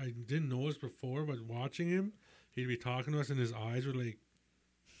I didn't notice before. But watching him, he'd be talking to us, and his eyes would like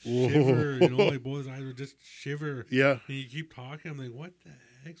shiver. You know, like both his eyes would just shiver. Yeah. And you keep talking. I'm like, what the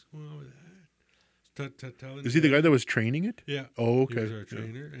heck's going on with that? Telling Is he the guy that was training it? Yeah. Oh, He okay. was our Yeah.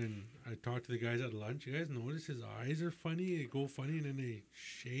 trainer, and I talked to the guys at lunch. You guys notice his eyes are funny? They go funny, and then they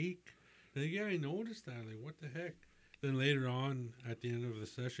shake. And like, yeah, I noticed that. Like, what the heck? Then later on, at the end of the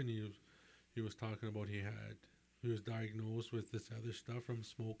session, he was talking about he was diagnosed with this other stuff from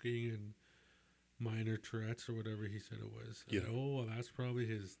smoking and minor Tourette's or whatever he said it was. Yeah. Like, oh, well, that's probably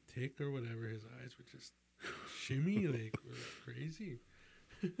his tick or whatever. His eyes would just shimmy like it was crazy.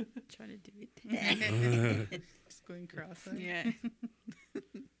 Try to do it. Just going cross. yeah.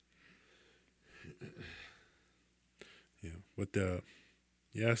 Yeah. But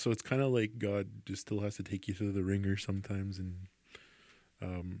yeah, so it's kind of like God just still has to take you through the ringer sometimes. And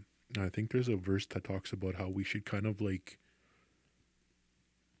I think there's a verse that talks about how we should kind of like,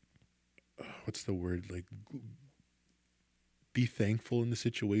 what's the word? Like, be thankful in the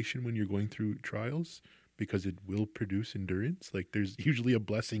situation when you're going through trials, because it will produce endurance. Like, there's usually a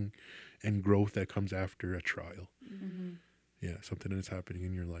blessing and growth that comes after a trial. Mm-hmm. Yeah, something that's happening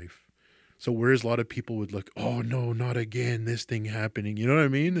in your life. So whereas a lot of people would look, oh no, not again, this thing happening. You know what I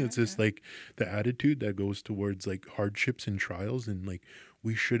mean? It's just like the attitude that goes towards like hardships and trials, and like,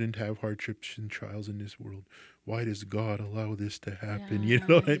 we shouldn't have hardships and trials in this world. Why does God allow this to happen? You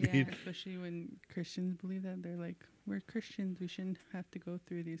know what I Yeah. mean? Especially when Christians believe that. They're like, we're Christians. We shouldn't have to go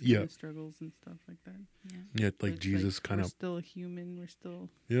through these Yeah. kind of struggles and stuff like that. Yeah. Yet But like it's Jesus kind we're of, still human. We're still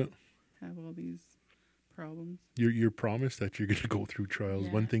yeah. have all these problems. You're promised that you're gonna go through trials.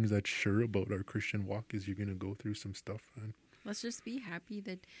 Yeah. One thing that's sure about our Christian walk is you're gonna go through some stuff, man. Let's just be happy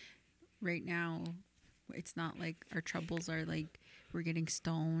that right now it's not like our troubles are like we're getting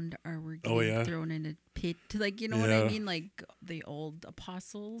stoned or we're getting Oh, yeah. thrown in a pit. Like, you know what I Yeah. mean? Like the old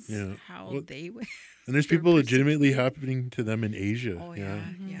apostles, Yeah. how Well, they went. And there's They're people legitimately persecuted. happening to them in Asia. Oh, yeah.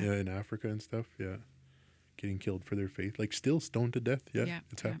 yeah. Yeah, in Africa and stuff. Yeah. Getting killed for their faith. Like, still stoned to death. Yeah. Yeah,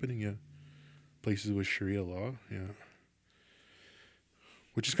 It's yeah. happening. Yeah. Places with Sharia law. Yeah.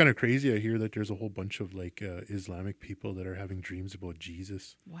 Which is kind of crazy. I hear that there's a whole bunch of like Islamic people that are having dreams about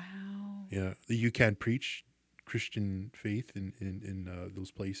Jesus. Wow. Yeah. You can't preach Christian faith in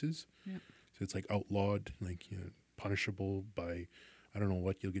those places. Yeah. So it's like outlawed, like, you know, punishable by, I don't know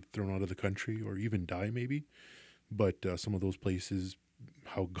what, you'll get thrown out of the country or even die maybe. But some of those places,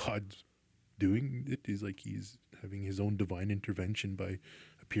 how God's doing it is like he's having his own divine intervention by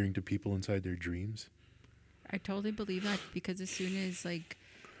appearing to people inside their dreams. I totally believe that, because as soon as like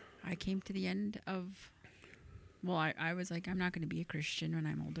I came to the end of, well, I was like, I'm not going to be a Christian when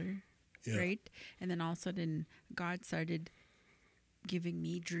I'm older. Yeah. Right. And then all of a sudden God started giving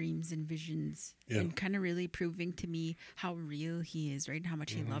me dreams and visions, Yeah. and kind of really proving to me how real he is, right? And how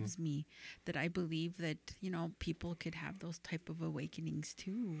much he loves me, that I believe that, you know, people could have those type of awakenings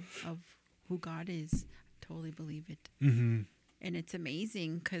too of who God is. I totally believe it. Mm-hmm. And it's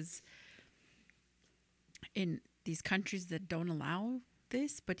amazing because in these countries that don't allow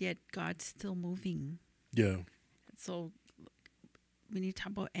this, but yet God's still moving. Yeah. So we need to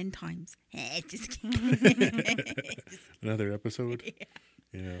talk about end times. Just kidding. Another episode.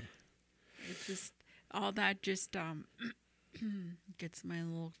 Yeah. It's just all that. Just Gets my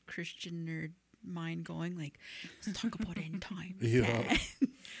little Christian nerd mind going. Like, let's talk about end times. Yeah.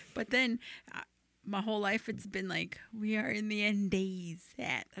 But then my whole life it's been like, we are in the end days.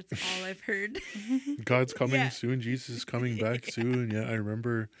 That's all I've heard. God's coming Yeah. soon. Jesus is coming back soon. Yeah, I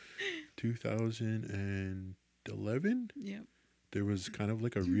remember 2011. Yep. There was kind of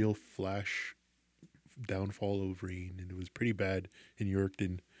like a real flash downfall of rain, and it was pretty bad in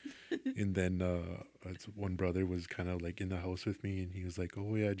Yorkton. And then one brother was kind of like in the house with me, and he was like,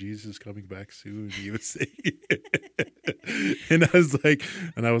 "Oh yeah, Jesus is coming back soon." He was saying, and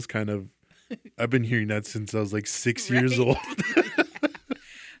I was kind of, I've been hearing that since I was like 6 years Right. old.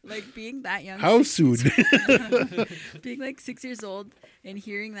 Like being that young. How soon? Being like 6 years old and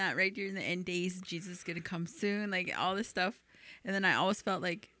hearing that right during the end days, Jesus is gonna come soon, like all this stuff. And then I always felt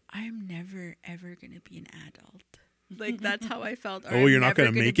like I'm never ever gonna be an adult. Like that's how I felt. Or Oh, you're I'm not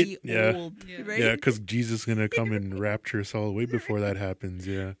gonna never make be it? Yeah. Old, Yeah. right? Yeah, because Jesus is gonna come and rapture us all way before that happens.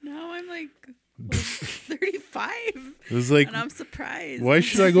 Yeah, Now I'm like 35, it was like, and I'm surprised. why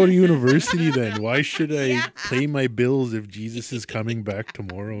should I go to university then? Why should I Yeah. pay my bills if Jesus is coming back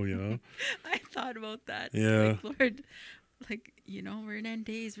tomorrow? You know? I thought about that. Yeah. Like, Lord, like, we're in end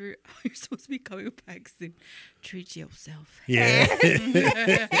days. You're supposed to be coming back soon. Treat yourself. Yeah,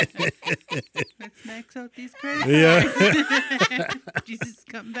 Let's max out these credits. yeah. Jesus,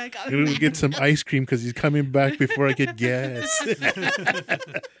 come back. We'll get some ice cream because he's coming back before I get gas.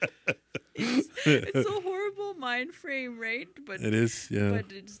 It's a horrible mind frame, right? But It is, yeah.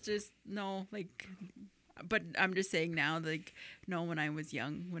 but it's just no, like. But I'm just saying now, like, no, when I was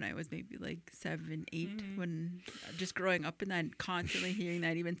young, when I was maybe like 7, 8, when just growing up in that, constantly hearing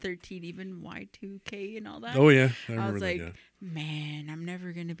that, even 13, even Y2K and all that. Oh yeah, I I remember was that. like, man, I'm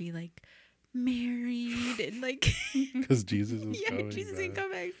never gonna be like married and like Because Jesus is yeah, coming Jesus back. ain't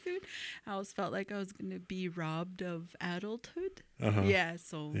come back soon. I always felt like I was gonna be robbed of adulthood. Uh-huh. Yeah,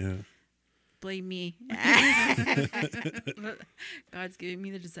 so Yeah. blame me. God's giving me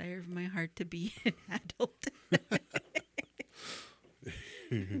the desire of my heart to be an adult.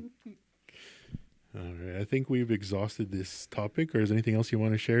 All right. I think we've exhausted this topic, or is there anything else you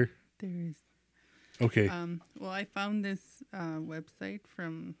want to share? There is. Okay. Well, I found this website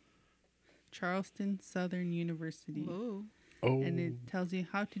from Charleston Southern University. Whoa. Oh. And it tells you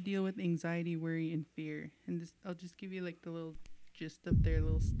how to deal with anxiety, worry, and fear. And this, I'll just give you like the little gist of their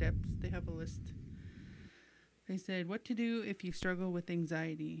little steps. They have a list. They said, what to do if you struggle with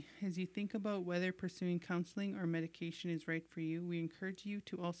anxiety. As you think about whether pursuing counseling or medication is right for you, we encourage you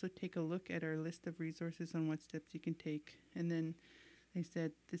to also take a look at our list of resources on what steps you can take. And then they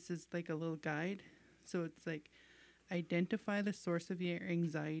said, this is like a little guide. So it's like, identify the source of your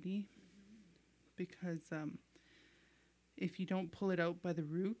anxiety. Because if you don't pull it out by the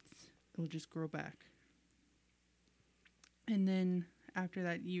roots, it'll just grow back. And then after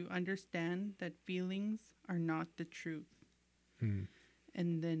that, you understand that feelings are not the truth. Hmm.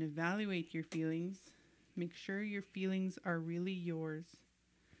 And then evaluate your feelings. Make sure your feelings are really yours.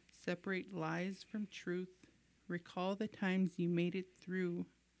 Separate lies from truth. Recall the times you made it through.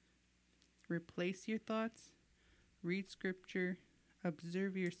 Replace your thoughts. Read scripture.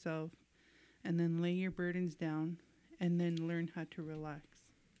 Observe yourself. And then lay your burdens down. And then learn how to relax.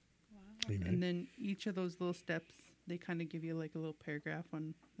 Amen. And then each of those little steps, they kind of give you like a little paragraph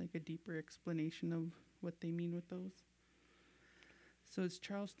on like a deeper explanation of what they mean with those. So it's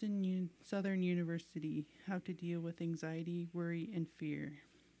Charleston Southern University, how to deal with anxiety, worry, and fear.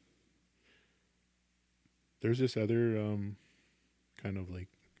 There's this other kind of like,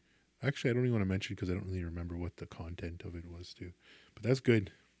 actually I don't even want to mention because I don't really remember what the content of it was too. But that's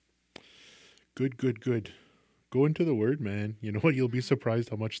good. Good. Go into the word, man. You know what? You'll be surprised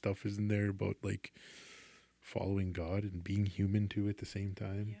how much stuff is in there about like following God and being human too at the same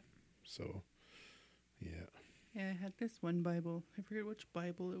time. Yep. So, yeah. Yeah, I had this one Bible. I forget which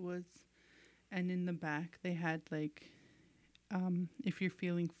Bible it was. And in the back, they had like, if you're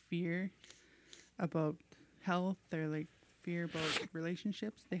feeling fear about health or like fear about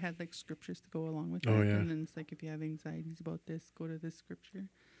relationships, they had like scriptures to go along with that. Oh, yeah. And then it's like, if you have anxieties about this, go to this scripture.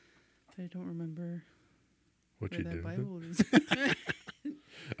 But I don't remember What where you that do. Bible is.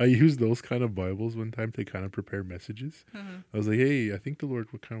 I used those kind of Bibles one time to kind of prepare messages. Uh-huh. I was like, hey, I think the Lord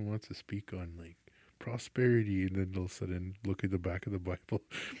kind of wants to speak on like prosperity. And then all of a sudden look at the back of the Bible.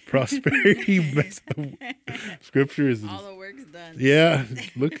 Prosperity scripture is, All the work's done. yeah,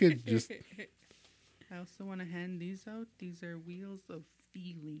 look at just, I also want to hand these out. These are wheels of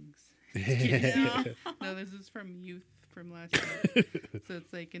feelings. No, this is from youth from last year. So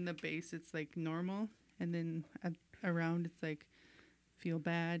it's like in the base, it's like normal. And then around, it's like feel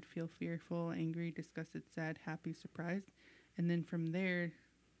bad, feel fearful, angry, disgusted, sad, happy, surprised. And then from there,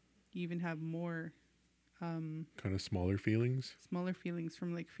 you even have more Kind of smaller feelings. smaller feelings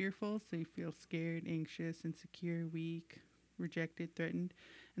from like fearful. So you feel scared, anxious, insecure, weak, rejected, threatened.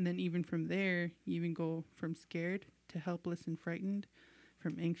 And then even from there, you even go from scared to helpless and frightened.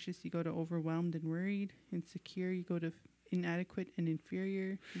 From anxious, you go to overwhelmed and worried. Insecure, you go to inadequate and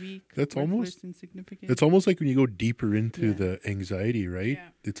inferior, weak, That's worthless, almost- insignificant. It's almost like when you go deeper into Yeah. the anxiety, right? Yeah.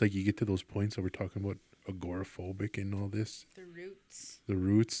 It's like you get to those points that we're talking about agoraphobic and all this, The roots. the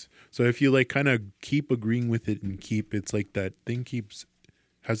roots. So if you like kind of keep agreeing with it and keep, it's like that thing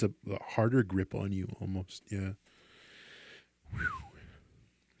has a harder grip on you almost. Yeah. Whew.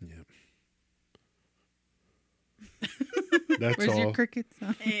 Yeah. That's Where's all. your cricket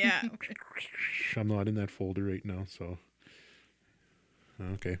sound? Yeah. I'm not in that folder right now, so.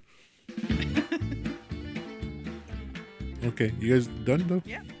 Okay. Okay, you guys done though?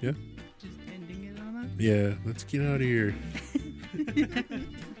 Yeah. Yeah? Just ending it on that. Yeah, let's get out of here.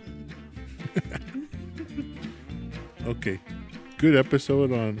 Okay. Good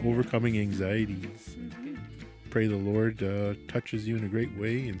episode on overcoming anxieties. Pray the Lord touches you in a great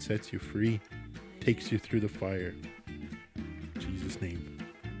way and sets you free, takes you through the fire. In Jesus' name.